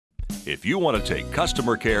If you want to take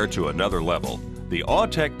customer care to another level, the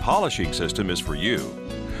Autech polishing system is for you.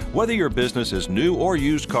 Whether your business is new or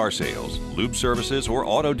used car sales, lube services, or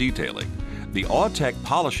auto detailing, the Autech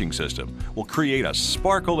polishing system will create a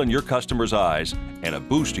sparkle in your customer's eyes and a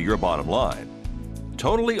boost to your bottom line.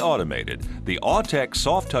 Totally automated, the Autech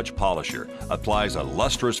Soft Touch Polisher applies a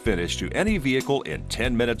lustrous finish to any vehicle in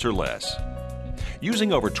 10 minutes or less.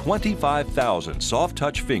 Using over 25,000 soft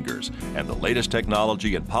touch fingers and the latest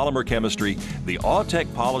technology in polymer chemistry, the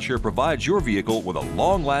Autech polisher provides your vehicle with a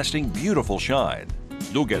long-lasting, beautiful shine.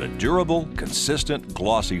 You'll get a durable, consistent,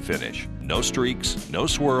 glossy finish. No streaks, no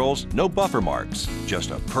swirls, no buffer marks,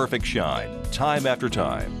 just a perfect shine, time after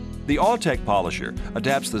time. The Autech polisher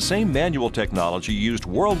adapts the same manual technology used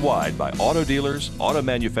worldwide by auto dealers, auto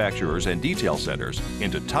manufacturers, and detail centers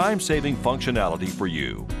into time-saving functionality for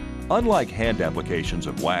you. Unlike hand applications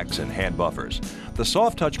of wax and hand buffers, the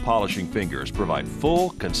soft touch polishing fingers provide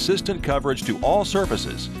full, consistent coverage to all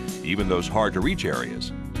surfaces, even those hard-to-reach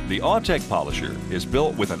areas. The Autech polisher is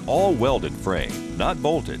built with an all-welded frame, not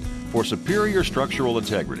bolted, for superior structural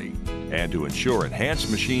integrity and to ensure enhanced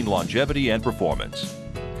machine longevity and performance.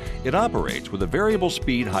 It operates with a variable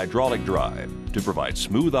speed hydraulic drive to provide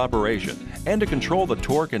smooth operation and to control the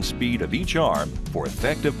torque and speed of each arm for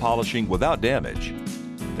effective polishing without damage.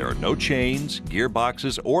 There are no chains,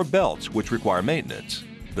 gearboxes, or belts which require maintenance.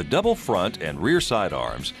 The double front and rear side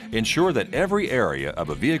arms ensure that every area of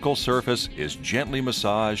a vehicle's surface is gently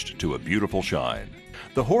massaged to a beautiful shine.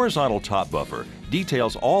 The horizontal top buffer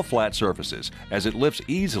details all flat surfaces as it lifts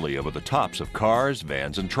easily over the tops of cars,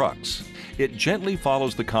 vans, and trucks. It gently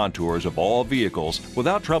follows the contours of all vehicles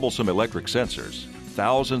without troublesome electric sensors.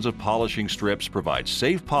 Thousands of polishing strips provide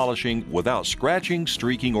safe polishing without scratching,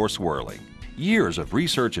 streaking, or swirling. Years of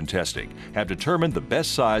research and testing have determined the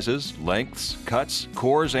best sizes, lengths, cuts,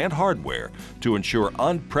 cores, and hardware to ensure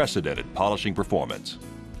unprecedented polishing performance.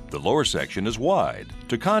 The lower section is wide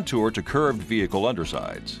to contour to curved vehicle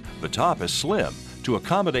undersides. The top is slim to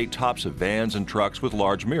accommodate tops of vans and trucks with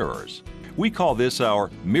large mirrors. We call this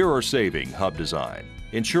our mirror-saving hub design,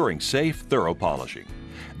 ensuring safe, thorough polishing.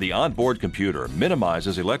 The onboard computer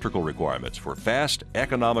minimizes electrical requirements for fast,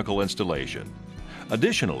 economical installation.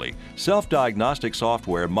 Additionally, self-diagnostic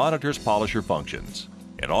software monitors polisher functions.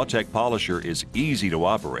 An Autech polisher is easy to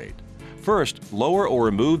operate. First, lower or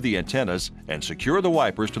remove the antennas and secure the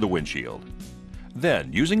wipers to the windshield.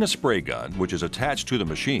 Then, using a spray gun, which is attached to the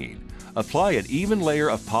machine, apply an even layer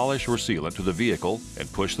of polish or sealant to the vehicle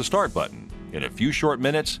and push the start button. In a few short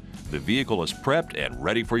minutes, the vehicle is prepped and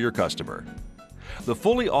ready for your customer. The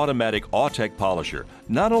fully automatic Autech polisher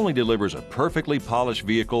not only delivers a perfectly polished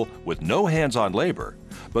vehicle with no hands-on labor,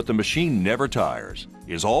 but the machine never tires,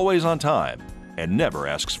 is always on time, and never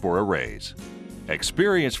asks for a raise.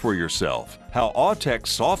 Experience for yourself how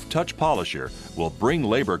Autech's soft touch polisher will bring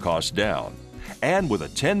labor costs down. And with a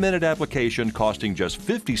 10-minute application costing just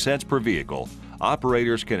 50 cents per vehicle,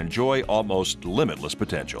 operators can enjoy almost limitless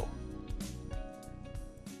potential.